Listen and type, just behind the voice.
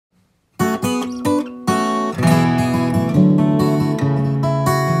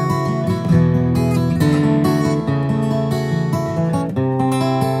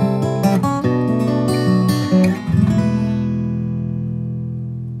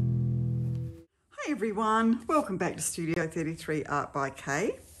everyone, welcome back to Studio 33 Art by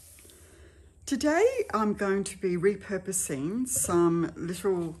Kay. Today I'm going to be repurposing some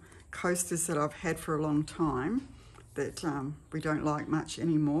little coasters that I've had for a long time that we don't like much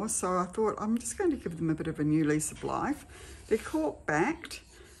anymore, so I thought I'm just going to give them a bit of a new lease of life. They're cork backed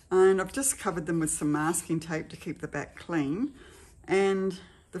and I've just covered them with some masking tape to keep the back clean, and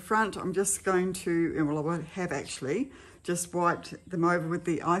the front I'm just going to, well I have actually just wiped them over with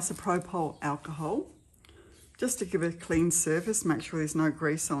the isopropyl alcohol just to give it a clean surface, make sure there's no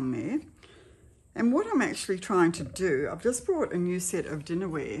grease on there. And what I'm actually trying to do, I've just brought a new set of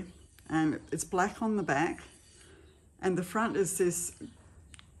dinnerware and it's black on the back and the front is this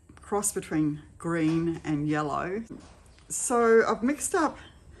cross between green and yellow. So I've mixed up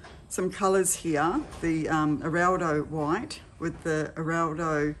some colours here, the Eraldo white with the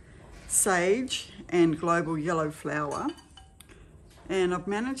Eraldo sage and global yellow flower, and I've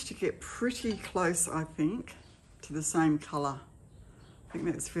managed to get pretty close, I think, to the same colour. I think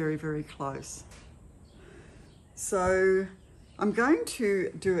that's very, very close. So I'm going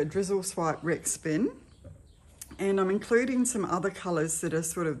to do a drizzle swipe rec spin, and I'm including some other colours that are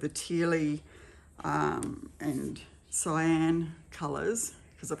sort of the tealy and cyan colours,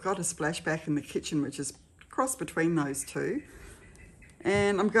 because I've got a splashback in the kitchen which is cross between those two.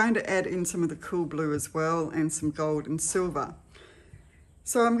 And I'm going to add in some of the cool blue as well and some gold and silver.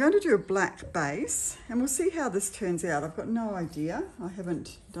 So I'm going to do a black base and we'll see how this turns out. I've got no idea. I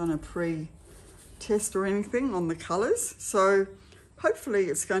haven't done a pre-test or anything on the colours. So hopefully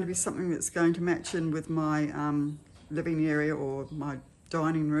it's going to be something that's going to match in with my living area or my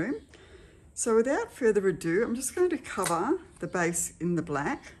dining room. So without further ado, I'm just going to cover the base in the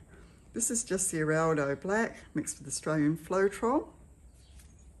black. This is just the Eraldo black mixed with Australian Floetrol.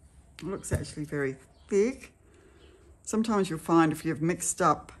 It looks actually very thick. Sometimes you'll find if you've mixed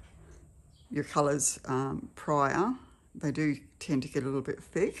up your colours prior, they do tend to get a little bit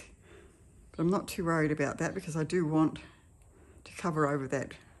thick. But I'm not too worried about that because I do want to cover over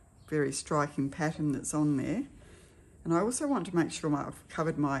that very striking pattern that's on there. And I also want to make sure I've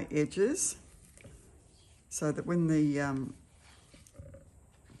covered my edges so that when the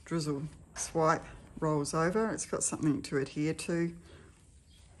drizzle swipe rolls over, it's got something to adhere to.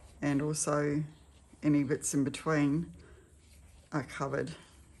 And also any bits in between are covered.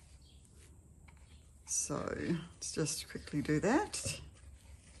 So let's just quickly do that.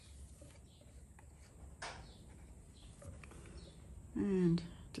 And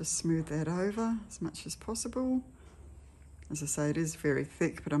just smooth that over as much as possible. As I say, it is very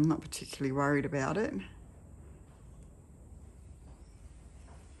thick, but I'm not particularly worried about it.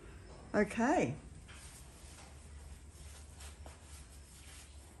 Okay.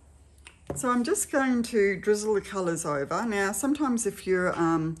 So I'm just going to drizzle the colours over. Now, sometimes if you're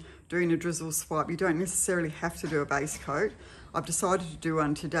doing a drizzle swipe, you don't necessarily have to do a base coat. I've decided to do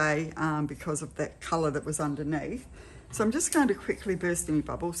one today because of that colour that was underneath. So I'm just going to quickly burst any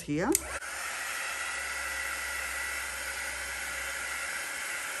bubbles here.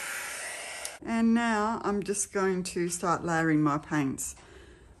 And now I'm just going to start layering my paints.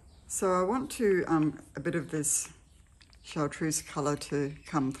 So I want to a bit of this chartreuse colour to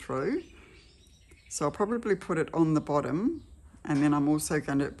come through. So I'll probably put it on the bottom and then I'm also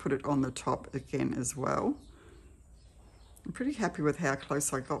going to put it on the top again as well. I'm pretty happy with how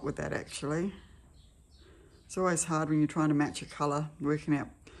close I got with that actually. It's always hard when you're trying to match a colour, working out,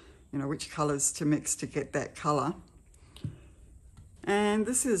 you know, which colours to mix to get that colour. And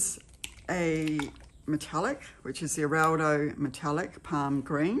this is a metallic, which is the Eraldo metallic palm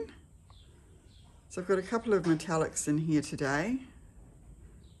green. So I've got a couple of metallics in here today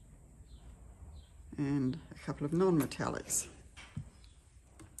and a couple of non-metallics.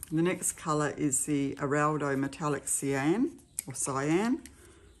 The next colour is the Eraldo metallic Cyan or Cyan.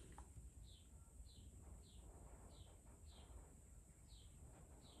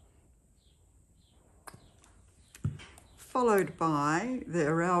 Followed by the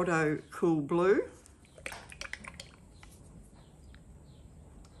Eraldo cool blue.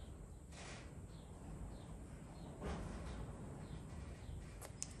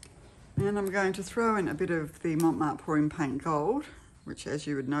 And I'm going to throw in a bit of the Mont pouring paint gold, which as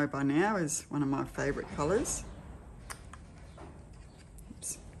you would know by now is one of my favourite colours.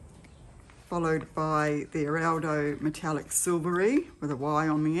 Oops. Followed by the Eraldo metallic Silvery with a Y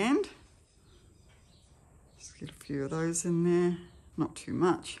on the end. Just get a few of those in there, not too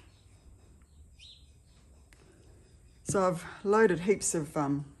much. So I've loaded heaps of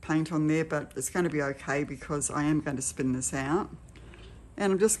paint on there, but it's going to be okay because I am going to spin this out.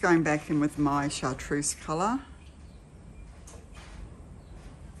 And I'm just going back in with my chartreuse colour.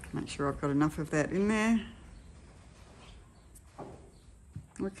 Make sure I've got enough of that in there.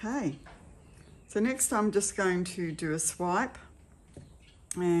 Okay, so next I'm just going to do a swipe,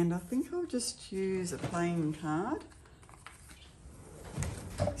 and I think I'll just use a playing card.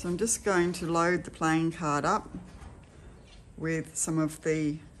 So I'm just going to load the playing card up with some of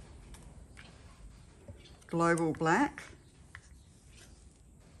the Global Black,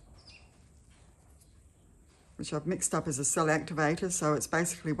 which I've mixed up as a cell activator, so it's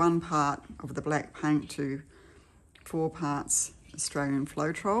basically 1 part of the black paint to 4 parts Australian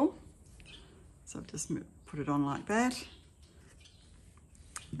Floetrol. So I've just put it on like that.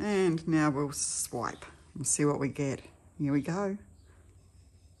 And now we'll swipe and see what we get. Here we go.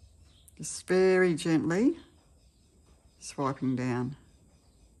 Just very gently swiping down.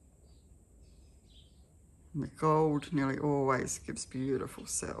 And the gold nearly always gives beautiful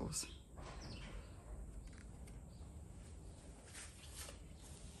cells.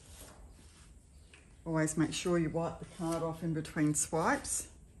 Always make sure you wipe the card off in between swipes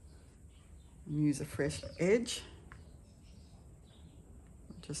and use a fresh edge.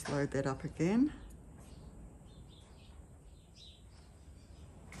 Just load that up again.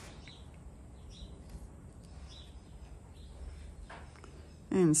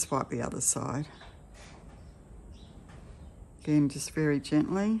 And swipe the other side. Again, just very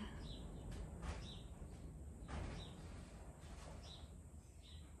gently.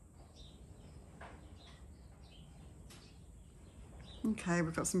 Okay,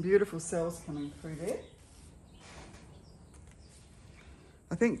 we've got some beautiful cells coming through there.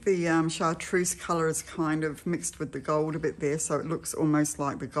 I think the chartreuse colour is kind of mixed with the gold a bit there, so it looks almost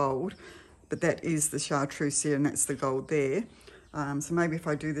like the gold, but that is the chartreuse here and that's the gold there. So maybe if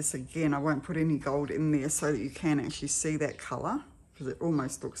I do this again, I won't put any gold in there so that you can actually see that colour, because it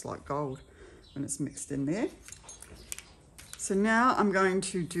almost looks like gold when it's mixed in there. So now I'm going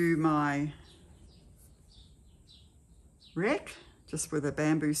to do my wreck, just with a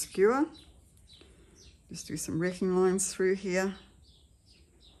bamboo skewer. Just do some wrecking lines through here.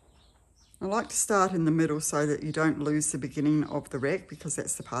 I like to start in the middle so that you don't lose the beginning of the wreck, because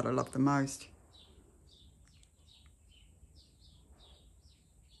that's the part I love the most.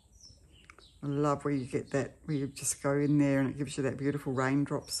 I love where you get that, where you just go in there and it gives you that beautiful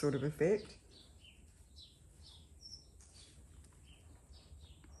raindrop sort of effect.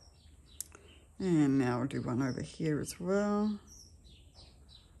 And now I'll do one over here as well.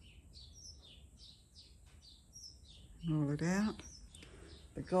 Roll it out.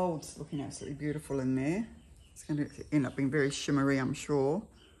 The gold's looking absolutely beautiful in there. It's going to end up being very shimmery, I'm sure.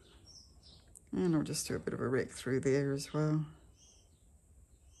 And I'll just do a bit of a wreck through there as well.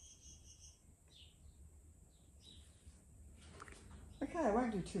 Okay, I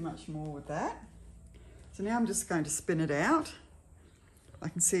won't do too much more with that. So now I'm just going to spin it out. I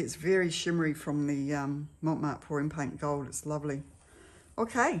can see it's very shimmery from the Mont pouring paint gold. It's lovely.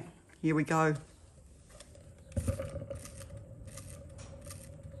 Okay, here we go.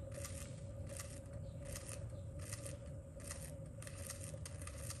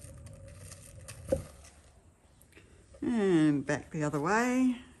 And back the other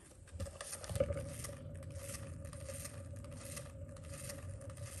way.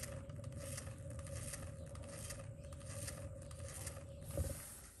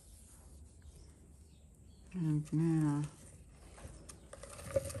 And now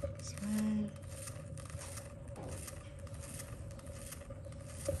this way.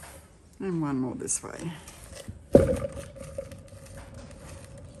 And one more this way.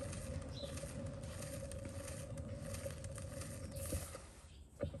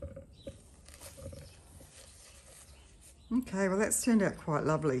 Okay, well that's turned out quite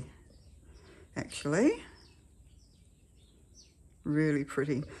lovely, actually. Really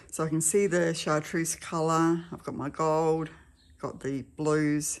pretty. So I can see the chartreuse colour, I've got my gold, got the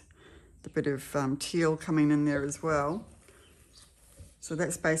blues, the bit of teal coming in there as well. So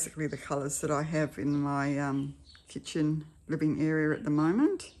that's basically the colours that I have in my kitchen living area at the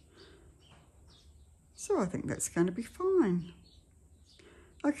moment. So I think that's going to be fine.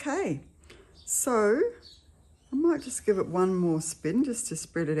 Okay, so I might just give it one more spin just to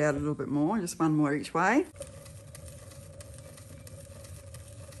spread it out a little bit more, just one more each way.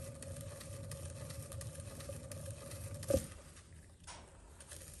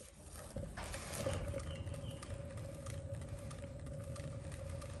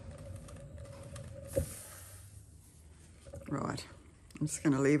 Right, I'm just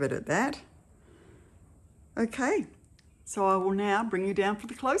going to leave it at that. Okay, so I will now bring you down for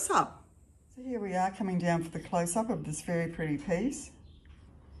the close-up. So here we are coming down for the close-up of this very pretty piece.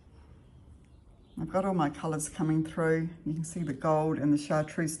 I've got all my colours coming through. You can see the gold, and the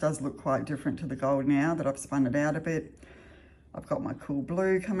chartreuse does look quite different to the gold now that I've spun it out a bit. I've got my cool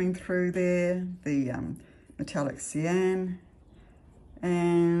blue coming through there, the metallic cyan,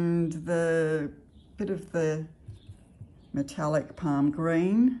 and the bit of the metallic palm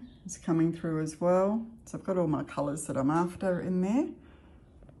green is coming through as well. So I've got all my colours that I'm after in there.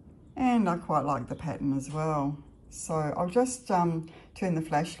 And I quite like the pattern as well. So I'll just turn the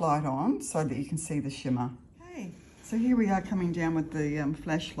flashlight on so that you can see the shimmer. Okay, so here we are coming down with the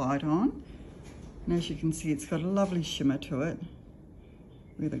flashlight on. And as you can see, it's got a lovely shimmer to it,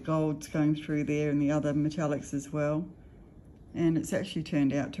 where the gold's going through there and the other metallics as well. And it's actually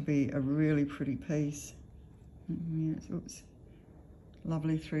turned out to be a really pretty piece. Oops,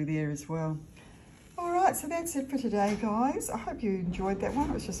 lovely through there as well. All right, so that's it for today, guys. I hope you enjoyed that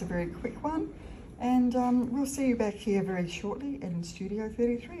one. It was just a very quick one. And we'll see you back here very shortly in Studio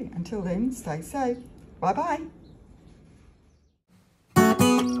 33. Until then, stay safe. Bye-bye.